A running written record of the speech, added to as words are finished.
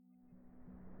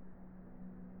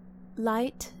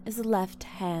Light is the left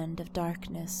hand of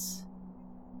darkness,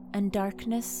 and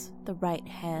darkness the right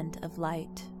hand of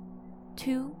light.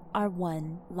 Two are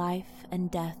one, life and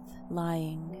death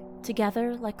lying,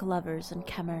 together like lovers in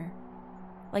Kemmer,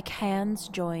 like hands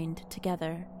joined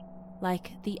together,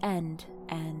 like the end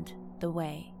and the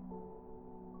way.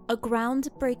 A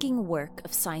groundbreaking work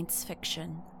of science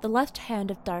fiction, The Left Hand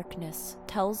of Darkness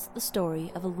tells the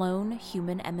story of a lone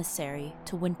human emissary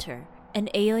to Winter, an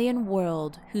alien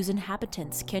world whose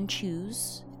inhabitants can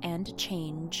choose and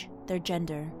change their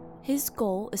gender. His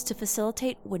goal is to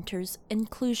facilitate Winter's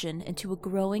inclusion into a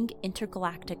growing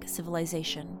intergalactic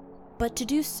civilization. But to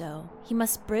do so, he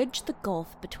must bridge the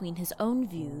gulf between his own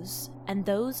views and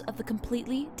those of the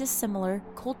completely dissimilar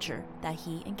culture that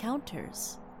he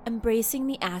encounters. Embracing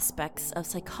the aspects of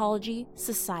psychology,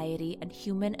 society, and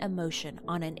human emotion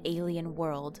on an alien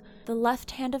world, The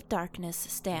Left Hand of Darkness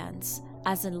stands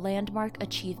as a landmark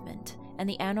achievement in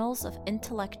the annals of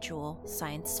intellectual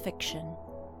science fiction.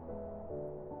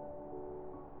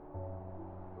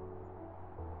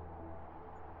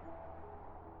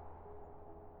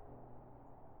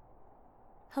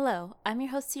 Hello, I'm your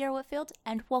host Sierra Whitfield,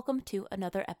 and welcome to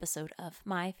another episode of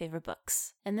My Favorite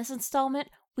Books. In this installment,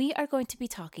 we are going to be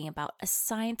talking about a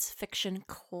science fiction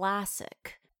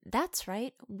classic. That's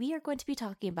right, we are going to be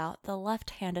talking about The Left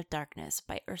Hand of Darkness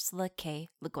by Ursula K.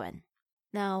 Le Guin.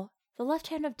 Now, The Left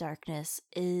Hand of Darkness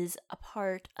is a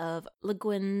part of Le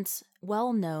Guin's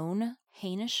well-known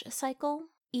Hainish cycle.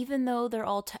 Even though they're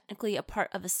all technically a part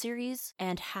of a series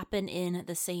and happen in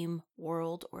the same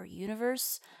world or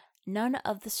universe, none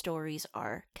of the stories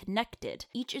are connected.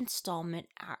 Each installment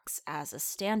acts as a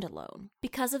standalone.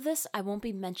 Because of this, I won't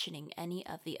be mentioning any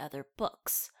of the other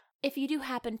books. If you do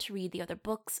happen to read the other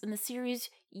books in the series,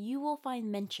 you will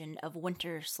find mention of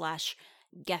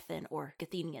Winter/Gethin or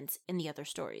Gethenians in the other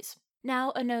stories.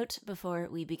 Now, a note before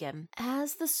we begin.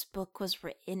 As this book was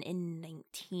written in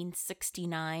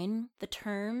 1969, the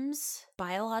terms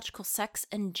biological sex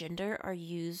and gender are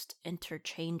used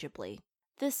interchangeably.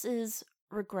 This is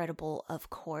regrettable, of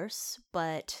course,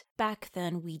 but back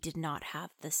then we did not have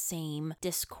the same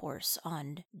discourse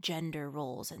on gender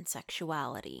roles and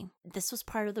sexuality. This was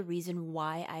part of the reason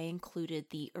why I included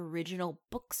the original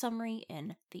book summary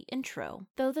in the intro.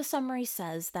 Though the summary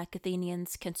says that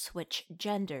Gethenians can switch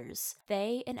genders,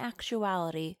 they, in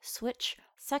actuality, switch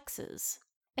sexes.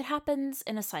 It happens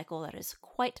in a cycle that is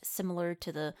quite similar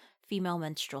to the female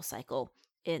menstrual cycle.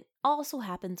 It also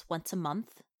happens once a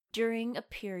month, during a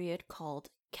period called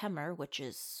Kemmer, which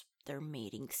is their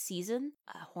mating season.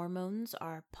 Hormones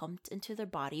are pumped into their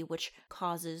body, which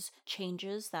causes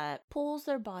changes that pulls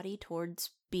their body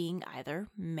towards being either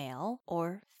male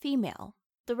or female.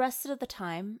 The rest of the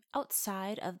time,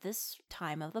 outside of this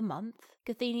time of the month,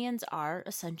 Gethenians are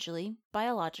essentially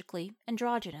biologically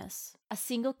androgynous. A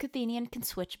single Gethenian can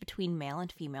switch between male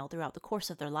and female throughout the course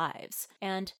of their lives,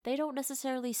 and they don't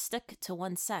necessarily stick to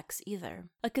one sex either.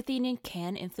 A Gethenian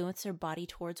can influence their body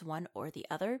towards one or the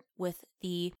other with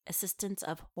the assistance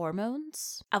of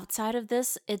hormones. Outside of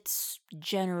this, it's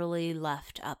generally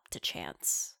left up to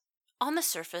chance. On the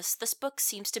surface, this book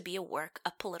seems to be a work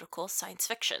of political science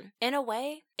fiction. In a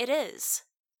way, it is.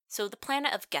 So the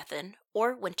planet of Gethin,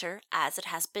 or Winter as it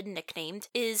has been nicknamed,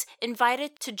 is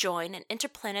invited to join an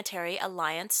interplanetary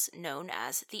alliance known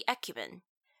as the Ecumen.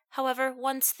 However,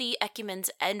 once the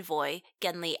Ecumen's envoy,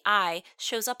 Genli I,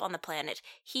 shows up on the planet,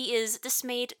 he is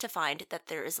dismayed to find that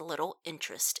there is little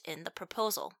interest in the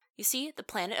proposal. You see, the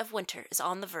planet of Winter is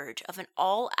on the verge of an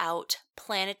all-out,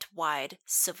 planet-wide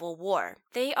civil war.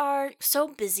 They are so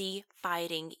busy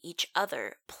fighting each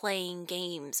other, playing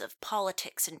games of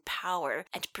politics and power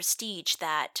and prestige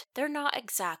that they're not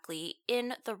exactly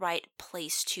in the right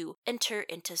place to enter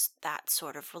into that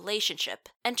sort of relationship.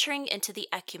 Entering into the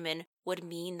Ecumen would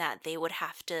mean that they would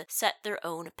have to set their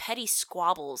own petty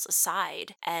squabbles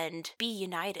aside and be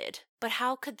united. But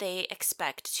how could they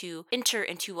expect to enter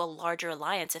into a larger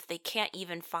alliance if they can't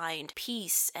even find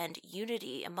peace and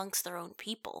unity amongst their own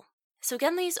people? So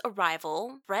Genli's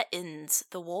arrival threatens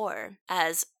the war,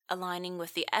 as aligning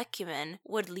with the Ecumen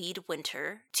would lead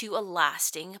Winter to a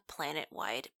lasting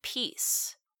planet-wide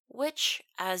peace, which,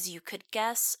 as you could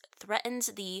guess, threatens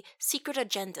the secret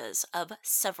agendas of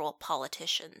several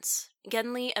politicians.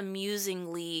 Genli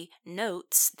amusingly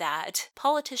notes that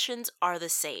politicians are the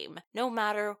same, no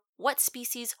matter what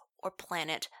species or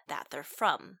planet that they're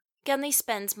from. Genli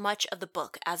spends much of the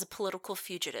book as a political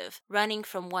fugitive, running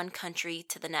from one country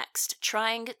to the next,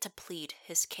 trying to plead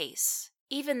his case.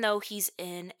 Even though he's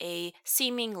in a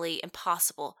seemingly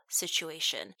impossible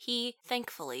situation, he,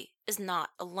 thankfully, is not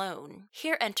alone.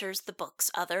 Here enters the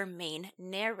book's other main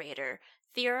narrator,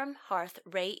 Theorem Harth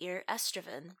Rey-Ir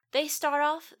Estraven. They start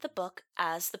off the book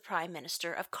as the Prime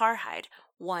Minister of Karhide,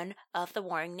 one of the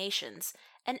warring nations,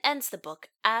 and ends the book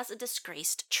as a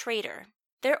disgraced traitor.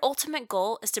 Their ultimate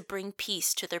goal is to bring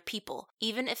peace to their people,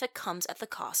 even if it comes at the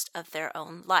cost of their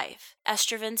own life.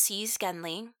 Estraven sees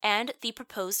Genli and the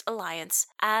proposed alliance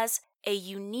as a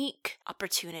unique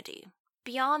opportunity.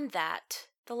 Beyond that,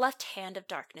 The Left Hand of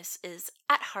Darkness is,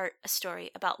 at heart, a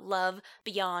story about love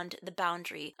beyond the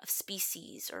boundary of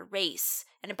species or race,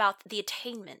 and about the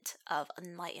attainment of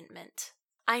enlightenment.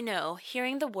 I know,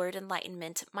 hearing the word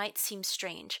enlightenment might seem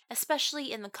strange,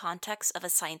 especially in the context of a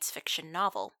science fiction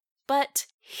novel. But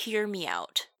hear me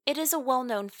out. It is a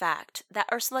well-known fact that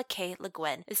Ursula K. Le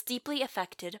Guin is deeply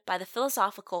affected by the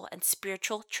philosophical and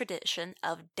spiritual tradition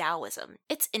of Taoism.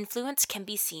 Its influence can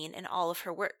be seen in all of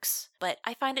her works, but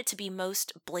I find it to be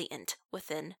most blatant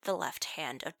within The Left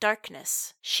Hand of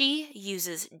Darkness. She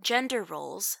uses gender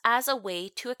roles as a way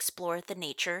to explore the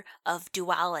nature of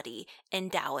duality in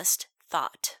Taoist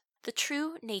thought. The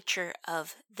true nature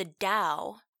of the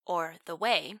Tao, or the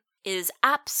Way, is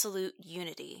absolute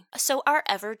unity. So our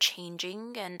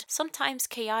ever-changing and sometimes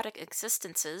chaotic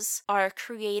existences are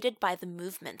created by the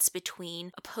movements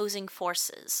between opposing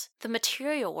forces. The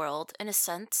material world, in a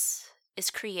sense, is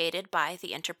created by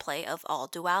the interplay of all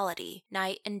duality,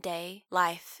 night and day,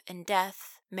 life and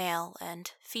death, male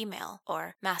and female,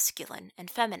 or masculine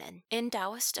and feminine. In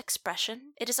Taoist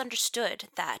expression, it is understood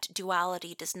that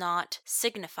duality does not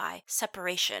signify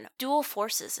separation. Dual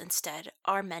forces, instead,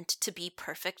 are meant to be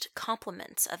perfect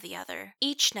complements of the other,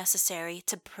 each necessary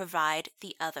to provide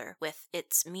the other with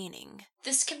its meaning.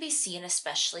 This can be seen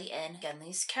especially in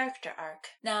Genli's character arc.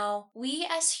 Now, we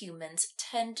as humans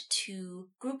tend to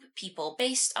group people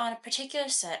based on a particular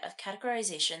set of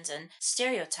categorizations and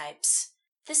stereotypes.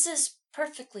 This is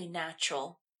perfectly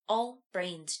natural. All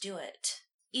brains do it.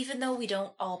 Even though we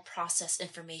don't all process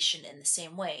information in the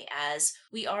same way, as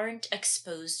we aren't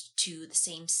exposed to the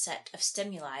same set of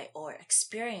stimuli or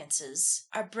experiences,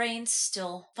 our brains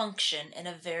still function in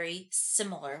a very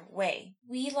similar way.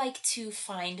 We like to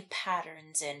find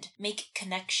patterns and make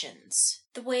connections.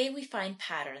 The way we find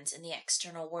patterns in the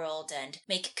external world and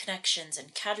make connections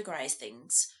and categorize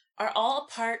things are all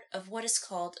a part of what is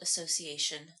called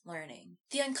association learning.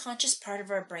 The unconscious part of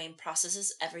our brain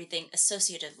processes everything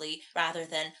associatively rather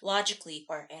than logically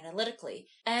or analytically,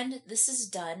 and this is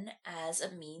done as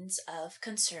a means of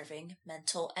conserving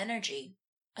mental energy.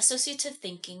 Associative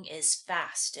thinking is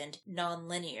fast and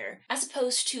non-linear, as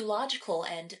opposed to logical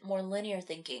and more linear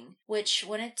thinking, which,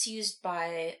 when it's used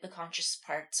by the conscious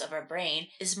parts of our brain,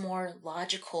 is more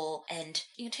logical and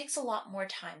takes a lot more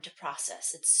time to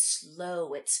process. It's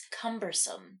slow, it's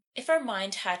cumbersome. If our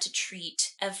mind had to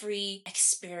treat every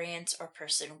experience or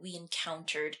person we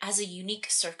encountered as a unique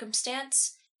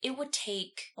circumstance, it would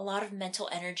take a lot of mental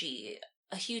energy,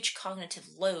 a huge cognitive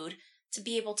load, to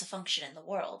be able to function in the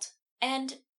world.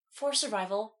 And for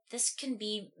survival, this can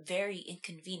be very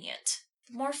inconvenient.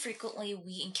 The more frequently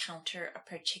we encounter a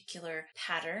particular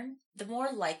pattern, the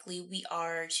more likely we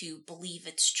are to believe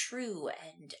it's true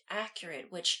and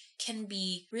accurate, which can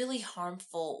be really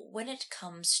harmful when it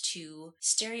comes to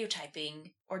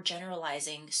stereotyping or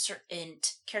generalizing certain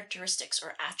characteristics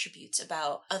or attributes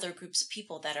about other groups of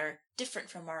people that are different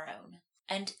from our own.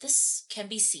 And this can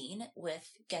be seen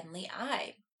with Genli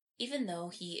Ai. Even though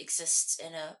he exists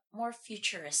in a more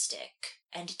futuristic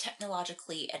and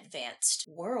technologically advanced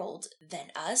world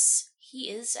than us,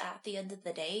 he is, at the end of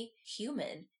the day,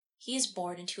 human. He is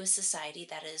born into a society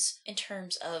that is, in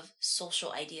terms of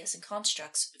social ideas and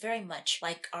constructs, very much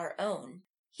like our own.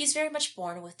 He's very much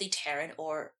born with the Terran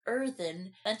or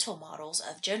earthen mental models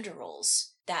of gender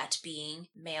roles, that being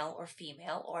male or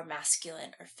female or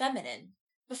masculine or feminine.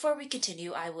 Before we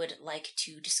continue, I would like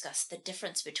to discuss the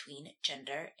difference between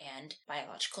gender and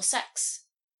biological sex.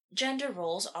 Gender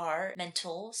roles are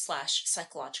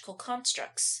mental/psychological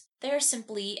constructs. They are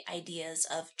simply ideas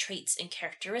of traits and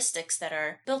characteristics that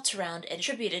are built around and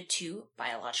attributed to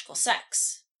biological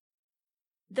sex.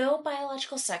 Though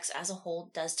biological sex as a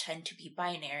whole does tend to be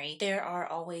binary, there are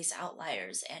always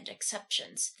outliers and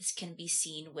exceptions. This can be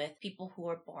seen with people who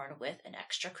are born with an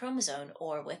extra chromosome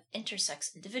or with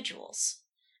intersex individuals.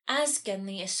 As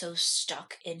Genli is so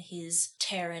stuck in his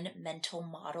Terran mental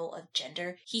model of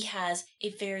gender, he has a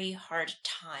very hard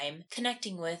time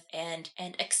connecting with and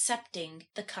accepting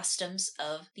the customs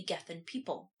of the Gethin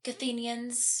people.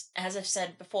 Gethenians, as I've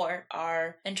said before,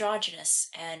 are androgynous,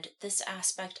 and this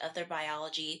aspect of their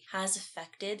biology has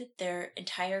affected their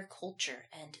entire culture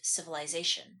and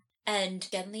civilization. And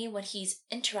Genli, when he's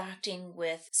interacting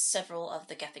with several of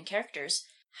the Gethin characters,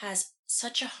 has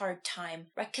such a hard time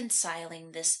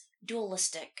reconciling this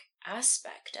dualistic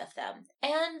aspect of them.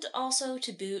 And also,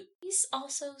 to boot, he's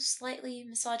also slightly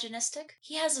misogynistic.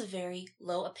 He has a very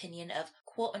low opinion of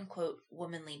quote unquote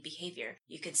womanly behavior.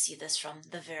 You can see this from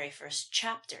the very first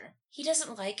chapter. He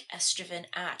doesn't like Estraven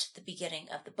at the beginning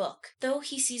of the book. Though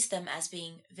he sees them as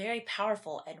being very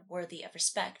powerful and worthy of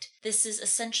respect, this is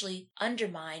essentially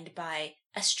undermined by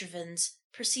Estraven's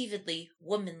perceivedly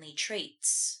womanly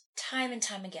traits. Time and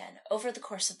time again, over the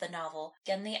course of the novel,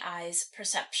 Genli Ai's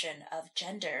perception of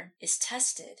gender is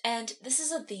tested, and this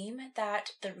is a theme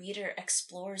that the reader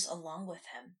explores along with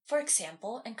him. For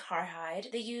example, in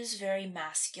Karhide, they use very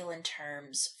masculine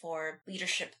terms for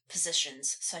leadership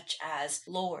positions such as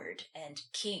lord and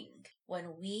king.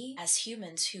 When we, as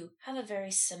humans who have a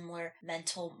very similar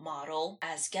mental model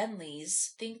as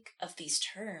Genli's, think of these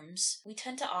terms, we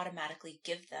tend to automatically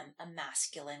give them a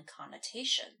masculine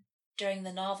connotation. During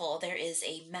the novel, there is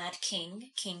a mad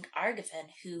king, King Argiven,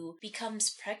 who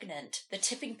becomes pregnant. The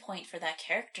tipping point for that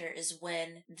character is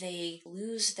when they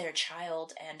lose their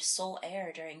child and sole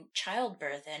heir during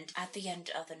childbirth, and at the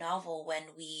end of the novel, when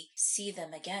we see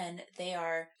them again, they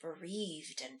are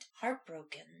bereaved and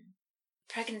heartbroken.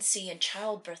 Pregnancy and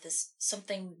childbirth is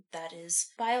something that is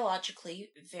biologically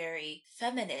very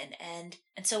feminine, and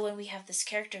so when we have this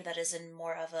character that is in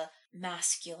more of a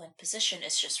masculine position,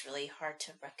 it's just really hard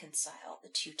to reconcile the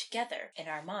two together in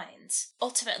our minds.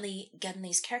 Ultimately,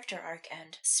 Genli's character arc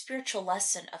and spiritual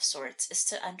lesson of sorts is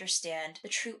to understand the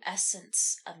true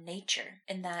essence of nature,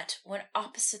 in that when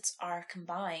opposites are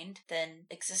combined, then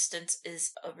existence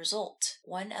is a result.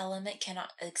 One element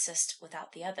cannot exist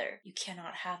without the other. You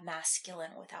cannot have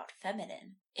masculine without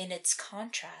feminine. In its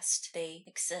contrast, they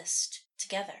exist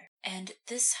together. And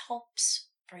this helps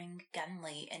bring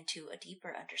Genli into a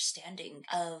deeper understanding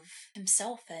of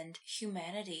himself and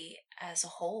humanity as a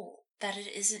whole. That it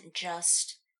isn't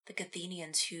just the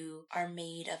Gethenians who are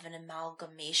made of an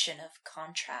amalgamation of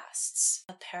contrasts,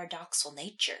 a paradoxal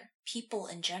nature. People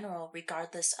in general,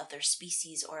 regardless of their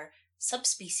species or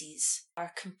subspecies,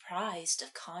 are comprised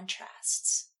of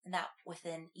contrasts. And that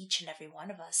within each and every one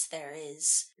of us there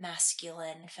is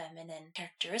masculine and feminine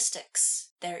characteristics.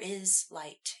 There is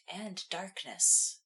light and darkness.